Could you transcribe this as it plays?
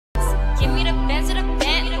Give me the Benz or the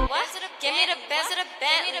Bentley. What? Give me the Benz or the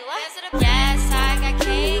Bentley. What? Yes, I got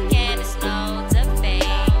cake and it's no debate.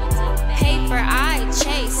 Paper I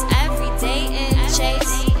chase every day in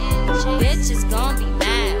Chase. Bitches gon' be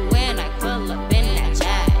mad when I pull up in that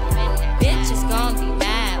jag. Bitches gon' be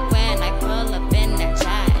mad when I pull up in that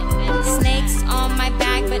jag. Snakes on my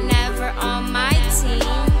back but never on my team.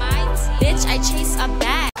 Bitch, I chase a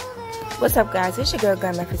bag. What's up, guys? It's your girl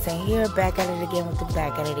Glam.Nefercent here, back at it again with the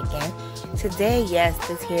back at it again. Today, yes,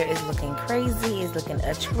 this hair is looking crazy, it's looking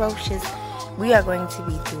atrocious. We are going to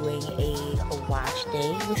be doing a wash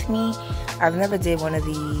day with me. I've never did one of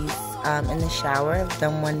these in the shower. I've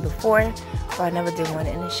done one before, but I never did one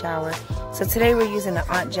in the shower. So today we're using the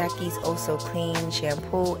Aunt Jackie's Oh So Clean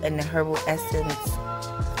shampoo and the Herbal Essence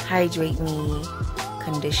Hydrate Me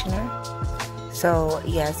conditioner. So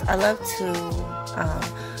yes, I love to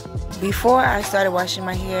before I started washing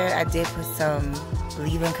my hair, I did put some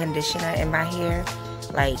leave-in conditioner in my hair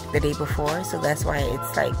like the day before, so that's why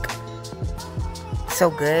it's like so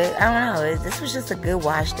good. I don't know, this was just a good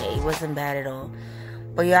wash day. It wasn't bad at all.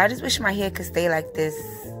 But yeah, I just wish my hair could stay like this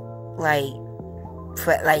like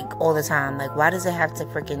for like all the time. Like, why does it have to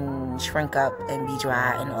freaking shrink up and be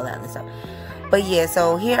dry and all that other stuff? But yeah,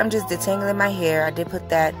 so here I'm just detangling my hair. I did put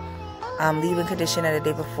that leave-in conditioner the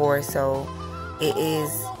day before, so it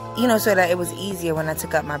is, you know, so that it was easier when I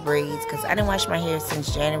took out my braids, because I didn't wash my hair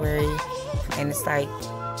since January and it's like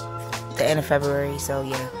the end of February. So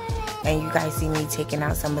yeah, and you guys see me taking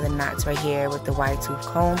out some of the knots right here with the wide tooth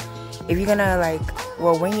comb. If you're gonna like,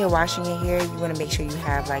 well, when you're washing your hair, you want to make sure you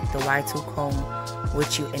have like the wide tooth comb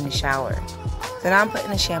with you in the shower. So now I'm putting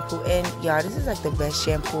the shampoo in. Y'all, this is like the best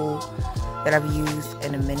shampoo that I've used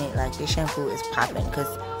in a minute. Like, this shampoo is popping,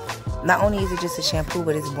 because not only is it just a shampoo,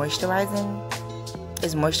 but it's moisturizing.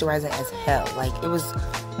 It's moisturizing as hell. Like, it was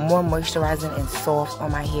more moisturizing and soft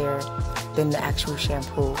on my hair than the actual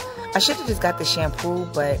shampoo. I should have just got the shampoo,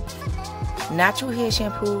 but natural hair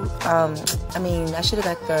shampoo, I mean, I should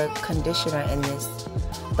have got the conditioner in this.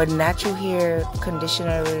 But natural hair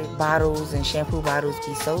conditioner bottles and shampoo bottles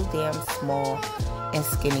be so damn small and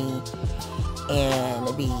skinny, and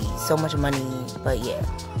it'd be so much money. But yeah,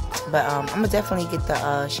 but I'm gonna definitely get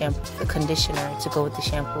the shampoo, the conditioner to go with the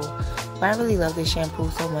shampoo. But I really love this shampoo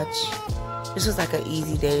so much. This was like an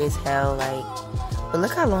easy day as hell. Like, but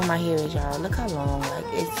look how long my hair is, y'all. Look how long. Like,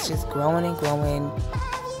 it's just growing and growing.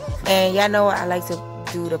 And y'all know I like to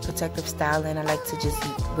do the protective styling. I like to just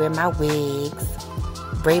wear my wigs,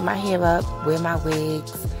 braid my hair up, wear my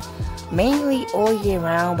wigs, mainly all year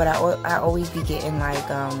round. But I always be getting like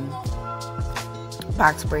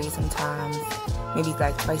box braids sometimes, maybe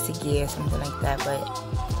like twice a year, something like that.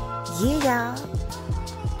 But yeah, y'all.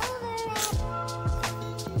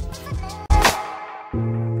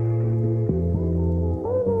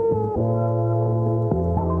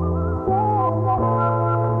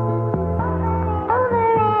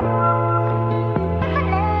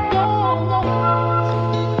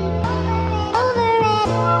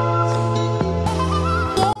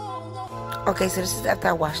 Okay, so this is after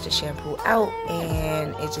I washed the shampoo out,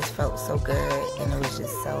 and it just felt so good, and it was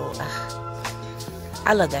just so,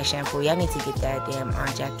 I love that shampoo. Y'all need to get that damn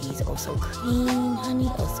Aunt Jackie's Oh So Clean, honey,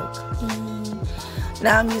 Oh So Clean.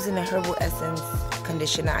 Now I'm using the Herbal Essence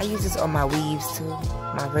conditioner. I use this on my weaves too,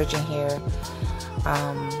 my virgin hair.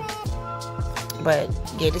 But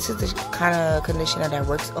yeah, this is the kind of conditioner that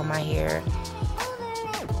works on my hair.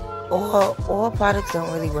 All products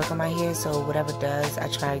don't really work on my hair, so whatever does, I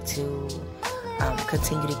try to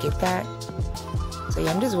continue to get that. So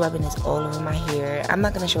yeah, I'm just rubbing this all over my hair. I'm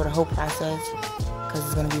not going to show the whole process because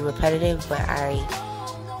it's going to be repetitive, but I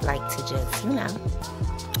like to just, you know,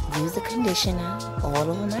 use the conditioner all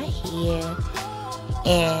over my hair.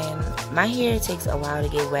 And my hair takes a while to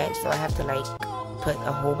get wet, so I have to like put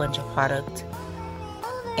a whole bunch of product,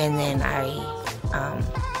 and then I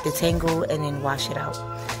detangle and then wash it out.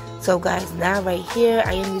 So guys, now right here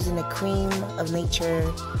I am using the Cream of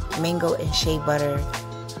Nature Mango and Shea Butter,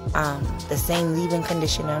 the same leave-in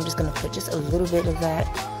conditioner. I'm just going to put just a little bit of that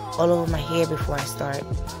all over my hair before I start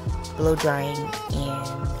blow drying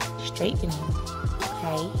and straightening.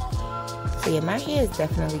 Okay, so yeah, my hair is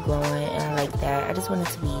definitely growing, and I like that. I just want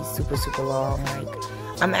it to be super, super long.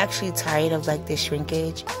 Like, I'm actually tired of like this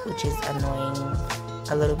shrinkage, which is annoying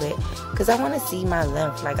a little bit, because I want to see my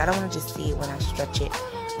length. Like, I don't want to just see it when I stretch it.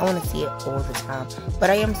 I want to see it all the time. But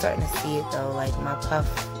I am starting to see it though. Like, my puff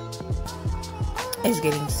is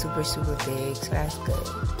getting super, super big, so that's good.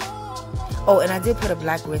 Oh, and I did put a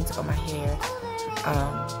black rinse on my hair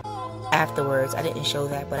afterwards. I didn't show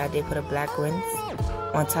that, but I did put a black rinse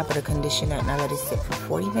on top of the conditioner, and I let it sit for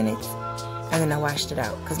 40 minutes. and then I washed it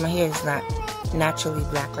out because my hair is not naturally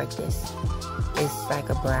black like this. It's like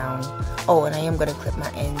a brown. Oh, and I am gonna clip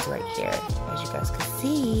my ends right here, as you guys can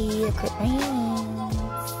see. I clip my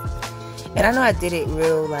ends, and I know I did it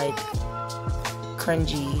real like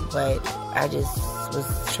cringy, but I just was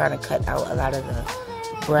trying to cut out a lot of the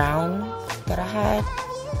brown that I had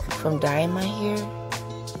from dyeing my hair.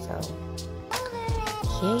 So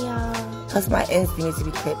yeah, y'all. Plus my ends need to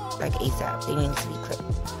be clipped like ASAP. They need to be clipped.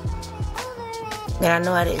 And I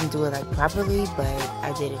know I didn't do it like properly, but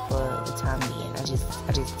I did it for the time being. I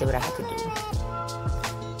just did what I had to do.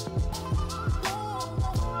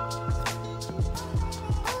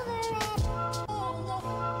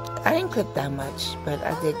 I didn't clip that much, but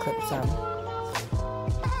I did clip some.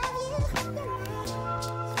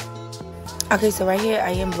 Okay, so right here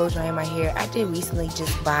I am blow drying my hair. I did recently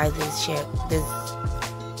just buy this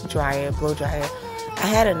dryer, blow dryer. I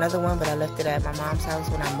had another one, but I left it at my mom's house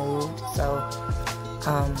when I moved. So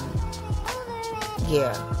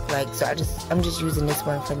yeah, like, so I'm just using this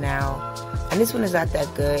one for now. And this one is not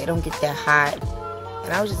that good. It don't get that hot.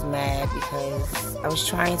 And I was just mad because I was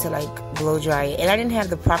trying to like blow dry it, and I didn't have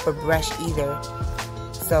the proper brush either.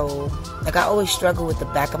 So like I always struggle with the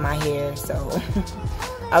back of my hair. So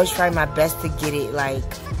I was trying my best to get it like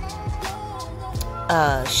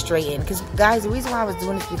straightened. Because guys, the reason why I was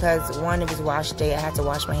doing this because one, it was wash day. I had to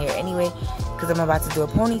wash my hair anyway because I'm about to do a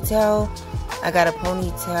ponytail. I got a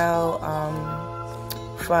ponytail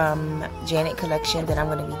from Janet collection that I'm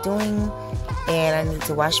going to be doing, and I need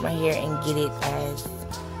to wash my hair and get it as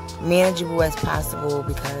manageable as possible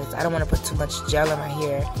because I don't want to put too much gel in my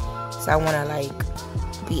hair. So I want to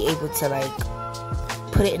like be able to like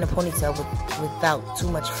put it in a ponytail without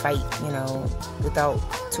too much fight, you know, without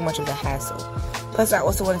too much of the hassle. Plus I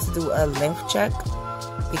also wanted to do a length check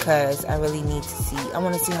because I really need to see, I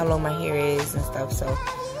want to see how long my hair is and stuff. So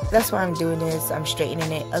that's why I'm doing this. I'm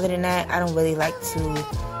straightening it. Other than that, I don't really like to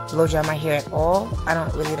blow dry my hair at all. I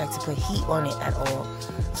don't really like to put heat on it at all.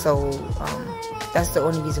 So that's the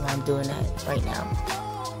only reason why I'm doing that right now.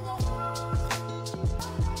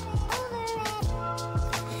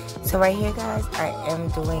 So right here, guys, I am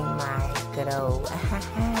doing my good old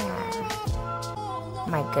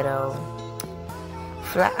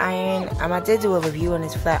flat iron. I did do a review on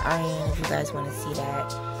this flat iron. If you guys want to see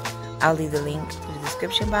that, I'll leave the link to the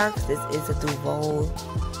description box. This is a Duval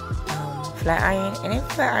flat iron, and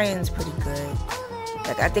that flat iron is pretty good.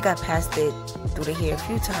 Like I think I passed it through the hair a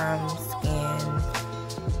few times, and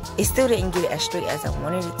it still didn't get it as straight as I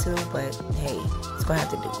wanted it to. But hey, it's gonna have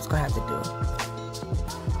to do. It's gonna have to do.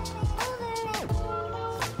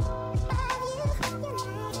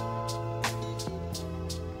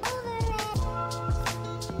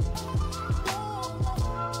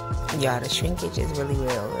 Y'all, the shrinkage is really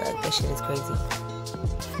real. Like, this shit is crazy.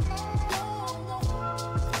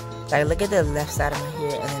 Like, look at the left side of my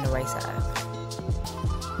hair and then the right side.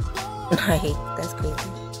 Like, that's crazy.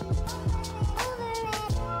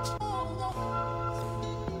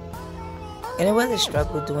 And it was a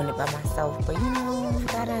struggle doing it by myself, but you know, you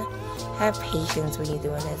gotta have patience when you're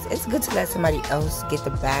doing this. It's good to let somebody else get the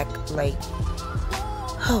back. Like,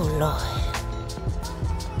 oh Lord.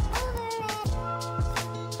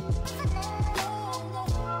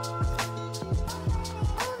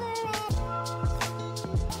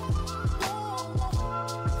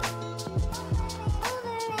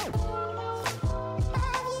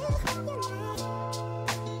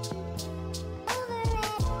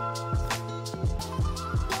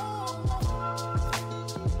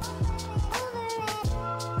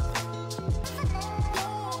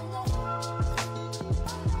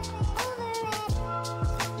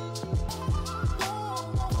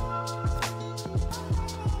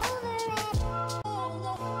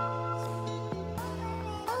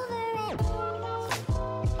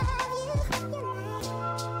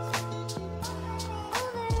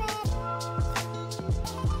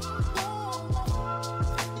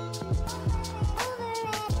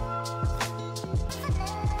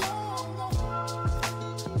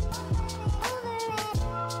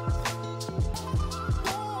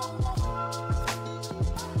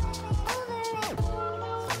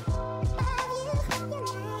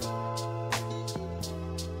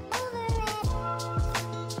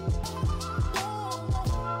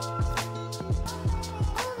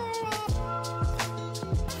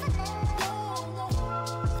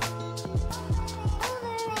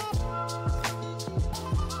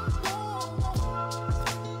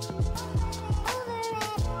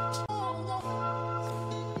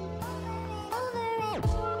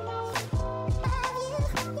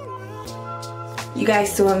 You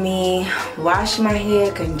guys saw me wash my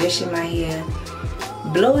hair, condition my hair,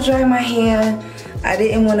 blow dry my hair. I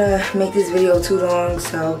didn't want to make this video too long,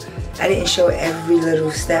 so I didn't show every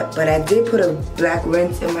little step, but I did put a black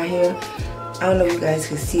rinse in my hair. I don't know if you guys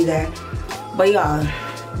can see that, but y'all,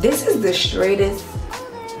 this is the straightest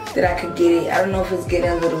that I could get it. I don't know if it's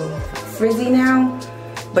getting a little frizzy now,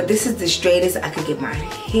 but this is the straightest I could get my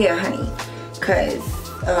hair, honey, cause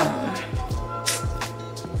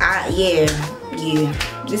yeah,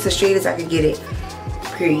 this is the straightest I could get it,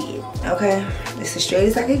 period. Okay, this is the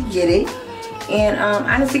straightest I could get it. And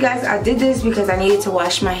honestly guys, I did this because I needed to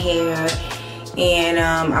wash my hair, and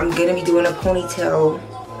I'm gonna be doing a ponytail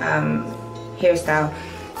hairstyle,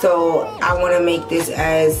 so I want to make this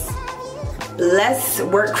as less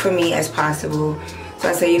work for me as possible. So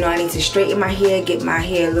I said, you know, I need to straighten my hair, get my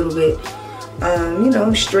hair a little bit you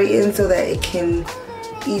know, straightened so that it can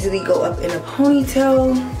easily go up in a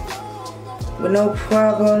ponytail with no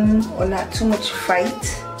problem or not too much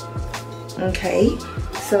fight. Okay,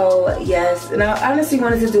 so yes, and I honestly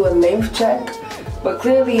wanted to do a length check, but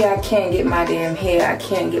clearly I can't get my damn hair, I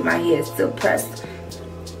can't get my hair still pressed.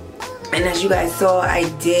 And as you guys saw, I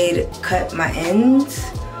did cut my ends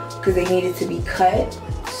because they needed to be cut.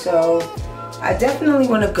 So I definitely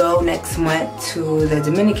want to go next month to the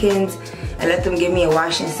Dominicans and let them give me a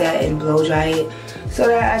washing set and blow dry it, so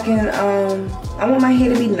that I can I want my hair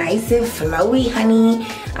to be nice and flowy, honey.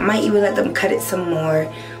 I might even let them cut it some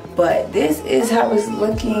more. But this is how it's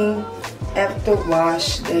looking after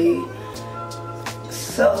wash day.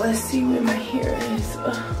 So let's see where my hair is.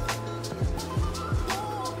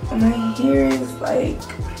 My hair is like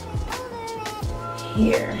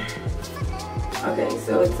here. Okay,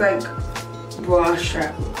 so it's like bra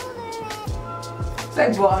strap. It's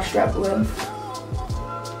like bra strap length.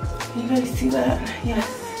 Can you guys see that? Yes.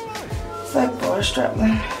 It's like bra strap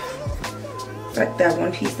length. It's like that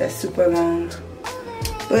one piece that's super long.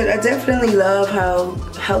 But I definitely love how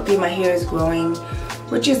healthy my hair is growing,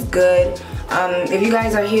 which is good. If you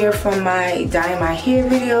guys are here from my dye my hair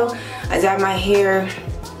video, I dyed my hair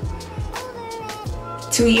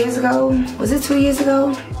 2 years ago. Was it 2 years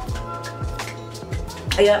ago?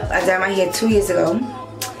 Yep, I dyed my hair 2 years ago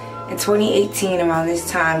in 2018 around this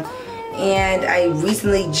time. And I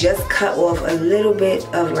recently just cut off a little bit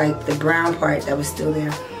of like the brown part that was still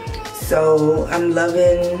there. So I'm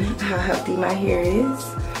loving how healthy my hair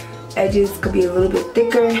is. Edges could be a little bit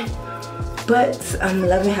thicker, but I'm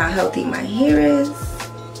loving how healthy my hair is.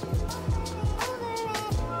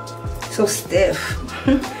 So stiff.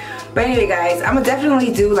 But anyway guys, I'm gonna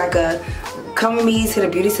definitely do like a come with me to the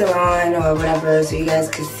beauty salon or whatever, so you guys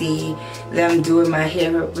can see them doing my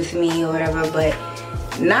hair with me or whatever, but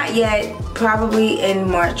not yet, probably in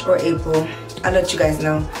March or April. I'll let you guys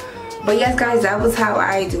know. But yes guys, that was how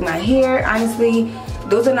I do my hair. Honestly,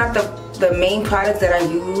 those are not the main products that I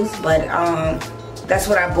use, but that's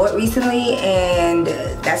what I bought recently, and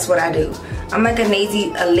that's what I do. I'm like a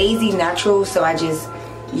lazy natural, so I just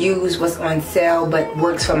use what's on sale but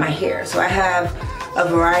works for my hair. So I have a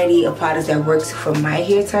variety of products that works for my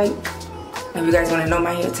hair type. If you guys want to know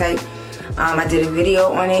my hair type, I did a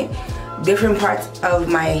video on it. Different parts of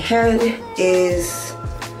my head is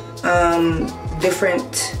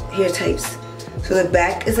different hair types. So the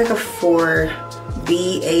back is like a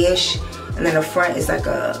 4B-ish, and then the front is like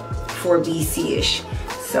a 4B-C-ish.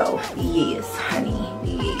 So yes, honey,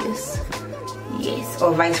 yes,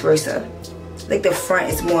 or vice versa. Like the front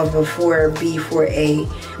is more of a 4B, 4A,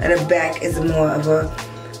 and the back is more of a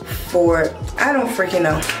 4, I don't freaking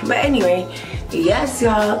know. But anyway, yes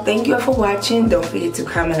y'all, thank you all for watching. Don't forget to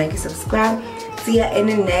comment, like, and subscribe. See ya in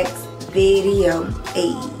the next video.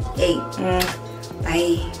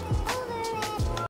 Bye.